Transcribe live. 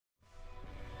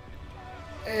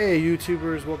Hey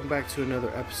YouTubers, welcome back to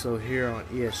another episode here on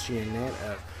ESGNet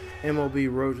of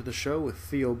MLB Road to the Show with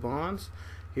Theo Bonds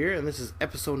here, and this is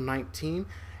episode 19,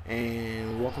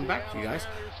 and welcome back to you guys.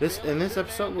 In this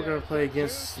episode we're going to play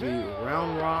against the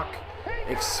Round Rock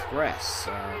Express,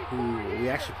 who we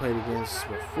actually played against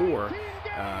before in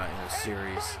a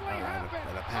series in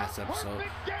a past episode.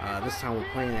 This time we're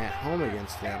playing at home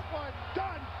against them,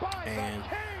 and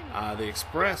the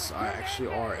Express actually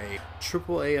are a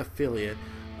AAA affiliate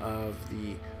of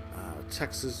the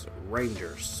Texas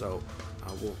Rangers. So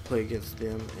we'll play against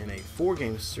them in a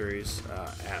 4-game series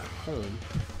at home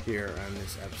here on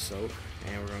this episode.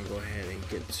 And we're going to go ahead and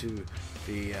get to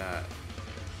the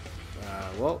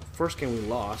first game we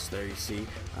lost. There you see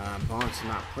Bonds did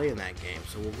not play in that game.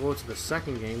 So we'll go to the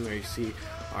second game. There you see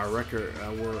our record.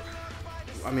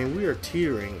 We are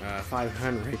teetering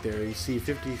 500 right there. You see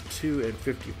 52 and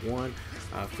 51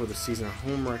 for the season. Our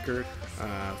home record,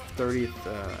 30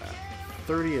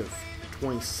 of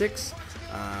 26.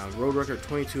 Road record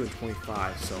 22 and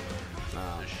 25. So,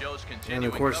 and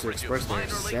of course the Express are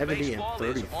 70 and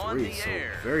 33. So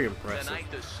very impressive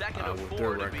with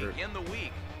their record.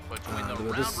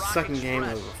 This is the second game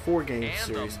of a 4-game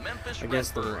series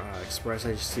against the Express.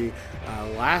 As you see,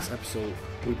 last episode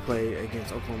we played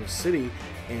against Oklahoma City,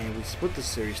 and we split the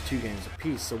series 2 games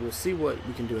apiece. So we'll see what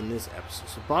we can do in this episode.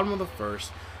 So bottom of the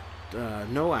first,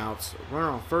 no outs, runner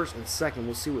on first and second.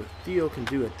 We'll see what Theo can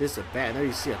do at this at bat. There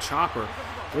you see a chopper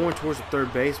going towards the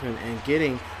third baseman and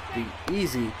getting the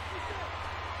easy.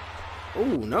 Oh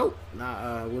no,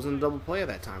 wasn't a double play at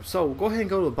that time. So we'll go ahead and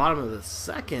go to the bottom of the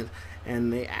second,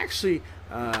 and they actually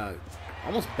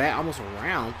almost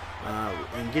around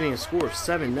and getting a score of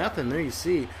 7-0. There you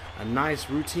see a nice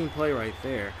routine play right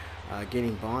there,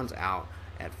 getting Bonds out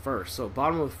at first. So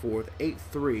bottom of the fourth,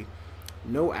 8-3,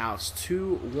 no outs,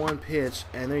 2-1 pitch,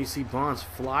 and there you see Bonds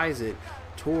flies it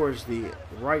towards the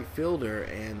right fielder,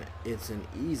 and it's an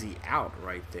easy out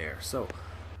right there. So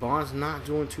Bonds not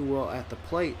doing too well at the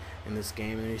plate in this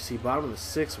game, and you see bottom of the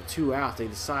 6th with 2 outs. They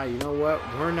decide, you know what,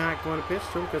 we're not going to pitch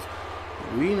to him because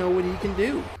we know what he can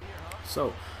do.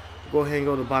 So we'll go ahead and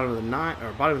go to the bottom of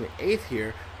the 8th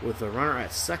here with the runner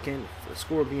at second. The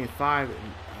score being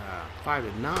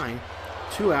 5-9,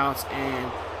 2 outs,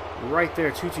 and right there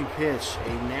 2-2 pitch,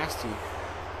 a nasty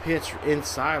pitch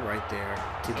inside right there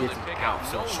to get the out.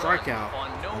 So strikeout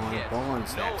on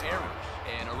Bonds that time.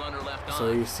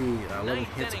 So you see 11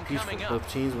 hits apiece for both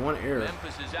teams, 1 error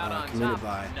committed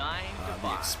by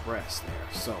the Express there.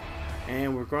 So,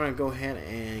 and we're going to go ahead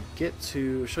and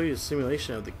show you a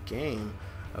simulation of the game,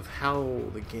 of how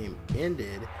the game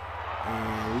ended,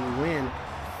 and we win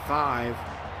 5-9.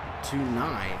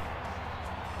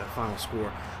 The final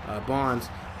score. Bonds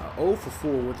 0 for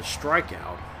 4 with a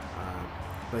strikeout,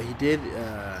 but he did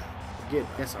get,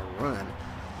 I guess, a run in.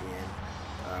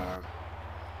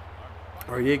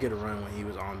 Or he did get a run when he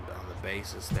was on the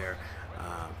bases there.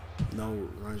 No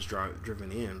runs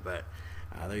driven in, but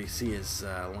there you see his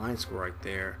line score right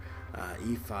there.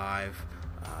 E5,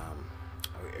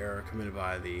 error committed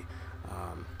by the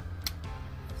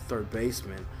third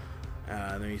baseman.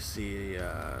 Then you see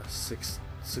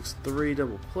 6-3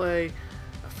 double play,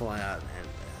 a fly out, and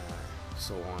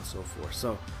so on and so forth.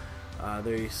 So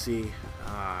there you see,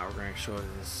 we're going to show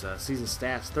his season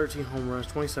stats: 13 home runs,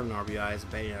 27 RBIs, a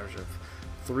batting average of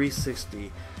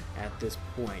 360 at this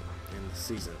point in the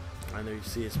season. And there you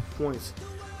see his points.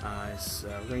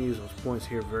 We're going to use those points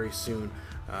here very soon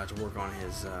to work on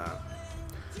his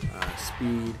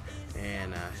speed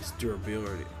and his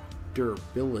durability.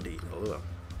 Ugh,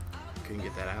 couldn't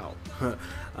get that out.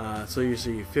 So you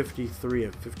see 53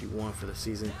 and 51 for the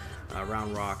season.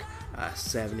 Round Rock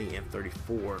 70 and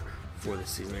 34 for the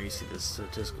season. There you see the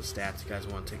statistical stats. You guys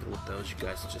want to take a look at those, you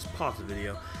guys just pause the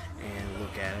video and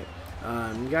look at it.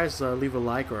 You guys leave a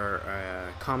like or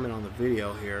comment on the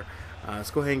video here.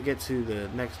 Let's go ahead and get to the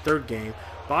next 3rd game.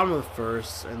 Bottom of the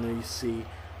first, and then you see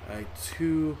a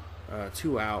two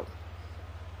outs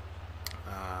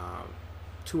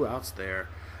there.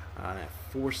 That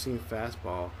 4-seam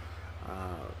fastball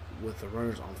with the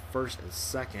runners on first and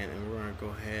second, and we're going to go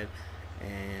ahead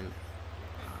and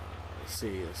let's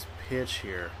see this pitch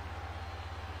here.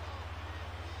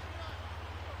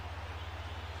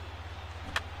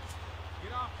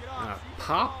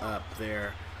 Pop up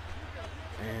there,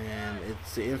 and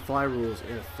it's the in-fly rules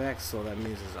in effect, so that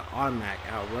means it's an automatic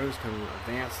out. Runners can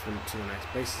advance them to the next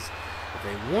bases if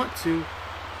they want to,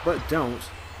 but don't.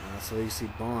 So you see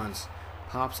Bonds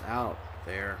pops out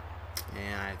there,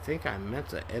 and I think I meant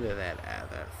to edit that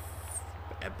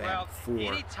at bat before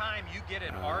anytime you get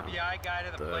an RBI guy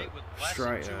to the plate with less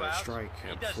strike than 2 outs,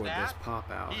 before this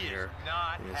pop out here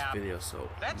in this video. So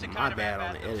that's my bad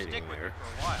on the editing there.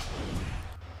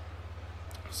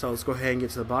 So let's go ahead and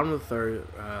get to the bottom of the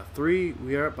third.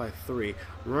 We are up by 3.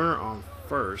 Runner on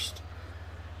first.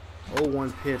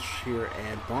 0-1 pitch here,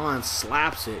 and Bonds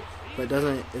slaps it, but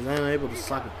is unable to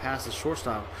slap it past the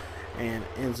shortstop, and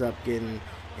ends up getting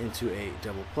into a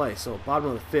double play. So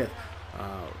bottom of the 5th,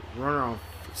 runner on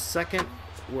second.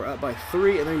 We're up by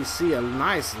 3, and then you see a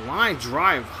nice line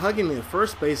drive hugging the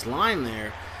first base line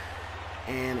there,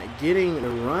 and getting the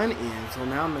run in. So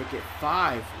now make it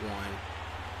 5-1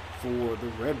 for the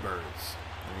Redbirds.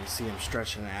 And you see him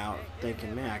stretching out,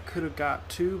 thinking, man, I could have got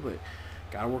 2, but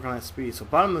got to work on that speed. So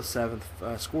bottom of the 7th,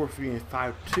 score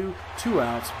 5-2, 2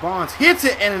 outs. Bonds hits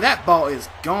it, and that ball is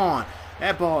gone.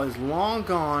 That ball is long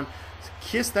gone.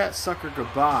 Kiss that sucker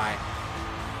goodbye.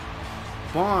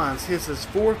 Bonds hits his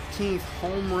 14th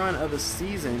home run of the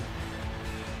season.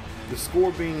 The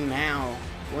score being now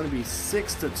going to be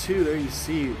 6-2. There you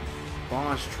see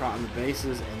Bonds trotting the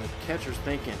bases, and the catcher's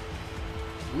thinking,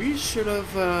 we should have,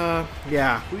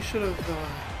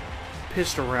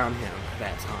 pitched around him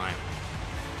that time.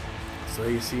 So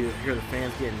you see here the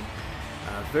fans getting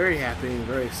very happy and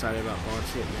very excited about Bonds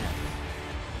hitting that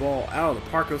ball out of the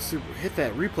park. Hit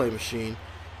that replay machine,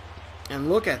 and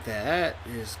look at that. That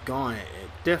is gone. It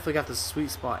definitely got the sweet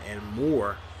spot and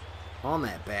more on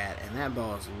that bat, and that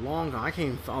ball is long gone. I can't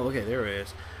even find. Oh, okay, there it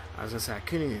is. I was gonna say I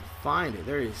couldn't even find it.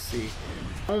 There you see,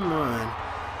 home run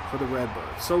for the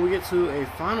Redbirds. So we get to a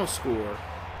final score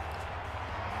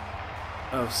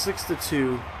of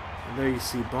 6-2. And there you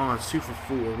see Bonds 2 for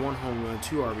 4, 1 home run,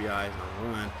 2 RBIs, and a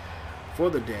run for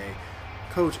the day.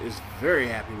 Coach is very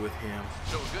happy with him.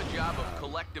 So good job of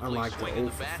collectively unlike the 0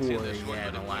 for 4 that he had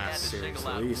in the last series.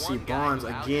 So you see Bonds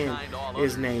again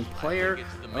is named Player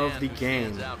of the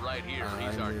Game in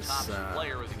this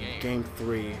Game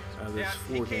 3 of this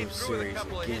 4-game series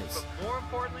against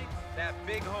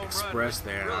Express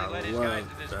there. I love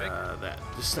that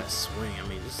swing. I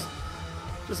mean,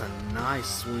 just a nice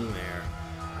swing there.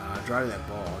 Driving that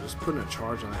ball, just putting a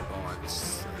charge on that ball, and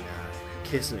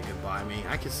kissing it goodbye. I mean,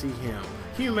 I can see him.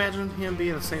 Can you imagine him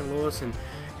being in St. Louis and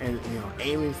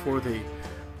aiming for the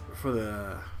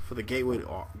gateway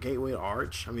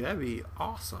arch? I mean, that'd be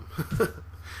awesome.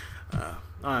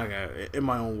 In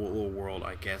my own little world,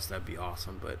 I guess that'd be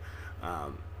awesome. But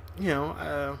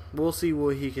we'll see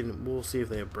what he can. We'll see if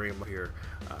they bring him up here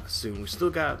soon. We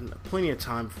still got plenty of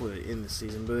time before the end of the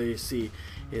season. But there you see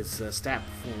his stat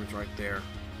performance right there.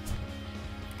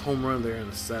 Home run there in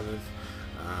the 7th.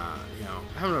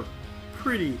 Having a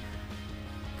pretty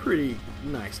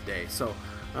nice day. So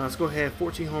let's go ahead.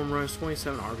 14 home runs,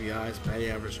 27 RBIs, batting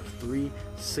average of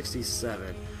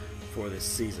 .367 for this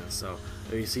season. So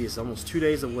there you see, it's almost 2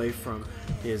 days away from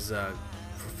his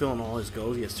fulfilling all his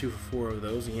goals. He has 2 for 4 of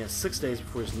those, and he has 6 days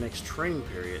before his next training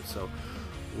period. So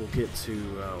we'll get to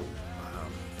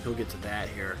he'll get to that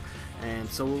here, and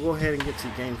so we'll go ahead and get to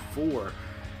Game 4.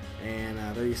 And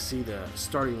there you see the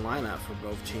starting lineup for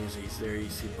both teams. There you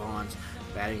see Bonds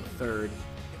batting third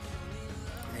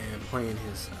and playing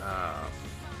his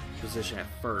position at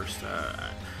first. I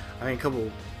think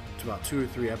about 2 or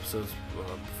 3 episodes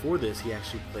before this, he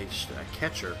actually played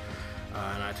catcher.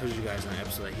 And I told you guys in an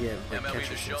episode that he hadn't played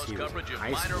catcher since he was in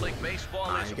high school.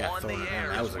 He got thrown in.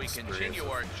 That was an experience of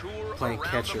playing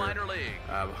catcher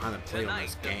behind the plate on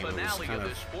this game. It was kind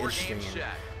of interesting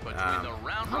and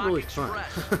not really fun.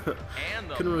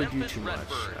 Couldn't really do too much.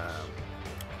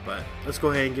 But let's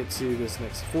go ahead and get to this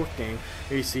next 4th game.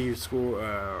 Here you see you score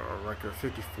a record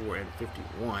 54 and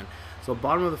 51. So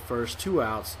bottom of the 1st, 2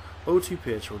 outs, 0-2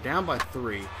 pitch. We're down by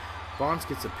 3. Bonds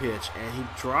gets a pitch, and he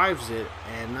drives it,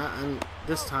 and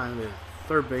this time the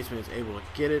third baseman is able to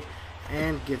get it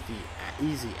and get the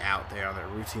easy out there on that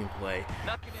routine play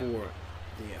for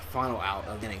the final out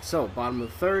of the inning. So bottom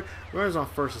of the 3rd, runners on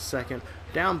first and second,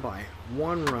 down by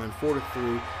 1 run,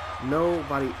 4-3,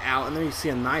 nobody out, and then you see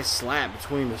a nice slap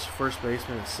between this first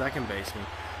baseman and second baseman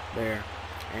there,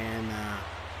 and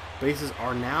bases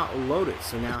are now loaded.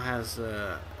 So now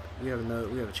we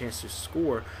have a chance to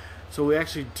score. So we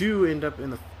actually do end up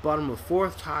in the bottom of the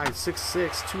 4th, tied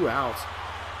 6-6, 2 outs.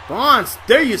 Bonds,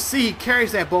 there you see, he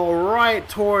carries that ball right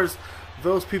towards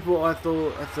those people at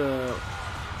the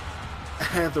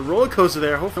roller coaster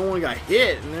there. Hopefully no one got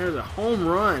hit, and there's a home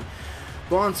run.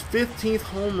 Bonds' 15th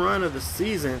home run of the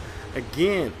season.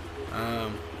 Again,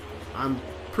 I'm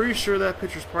pretty sure that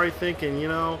pitcher's probably thinking,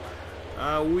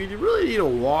 we really need to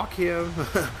walk him.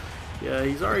 Yeah,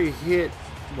 he's already hit,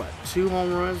 2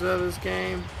 home runs out of this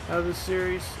game, out of this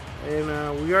series?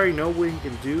 and we already know what he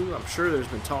can do. I'm sure there's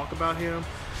been talk about him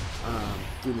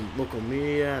through the local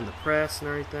media and the press and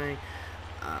everything.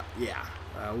 We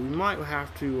might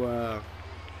have to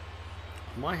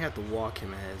walk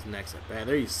him at his next at bat.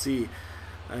 There you see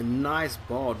a nice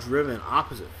ball driven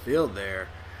opposite field there.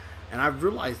 And I've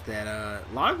realized that a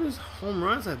lot of his home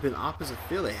runs have been opposite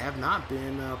field. They have not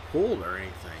been pulled or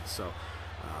anything. So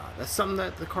that's something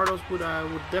that the Cardinals would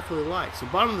definitely like. So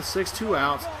bottom of the 6th, 2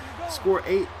 outs, score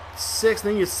 8-6.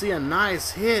 Then you see a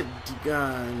nice hit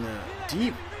in the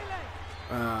deep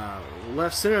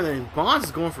left center. Then Bonds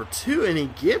is going for 2, and he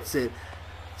gets it.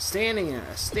 Standing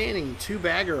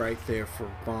 2-bagger right there for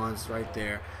Bonds right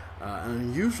there. An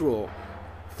unusual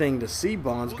thing to see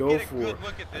Bonds go for a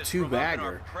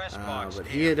 2-bagger, but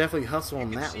he had definitely hustled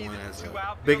on that one. As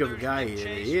big of a guy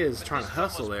he is, trying to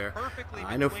hustle there.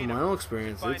 I know from my own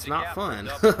experience it's not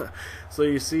fun. So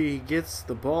you see he gets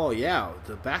the ball,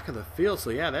 the back of the field.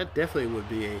 So that definitely would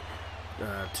be a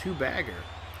 2-bagger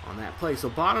on that play. So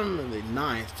bottom of the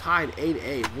 9th, tied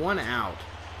 8-8, 1 out,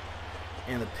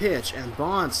 and the pitch, and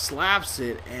Bonds slaps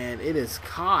it, and it is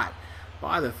caught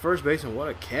by the first baseman. What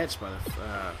a catch by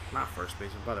the not first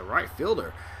baseman, by the right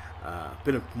fielder.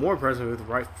 Been more impressive if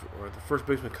the first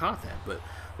baseman caught that, but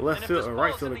the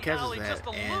right fielder catches that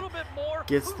and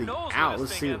gets the out.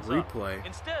 Let's see the replay.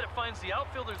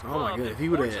 Oh my goodness, if he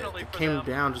would have came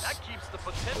down just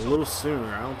a little sooner,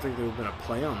 I don't think there would have been a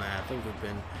play on that. I think it would have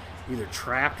been either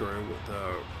trapped or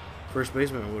the first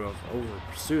baseman would have over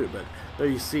pursued it. But there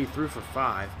you see 3 for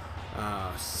 5,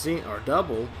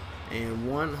 double,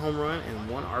 and 1 home run and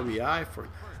 1 RBI for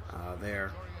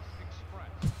there.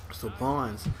 So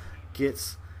Bonds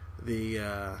gets the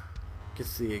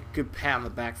good pat on the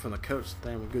back from the coach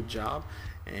saying good job,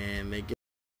 and they get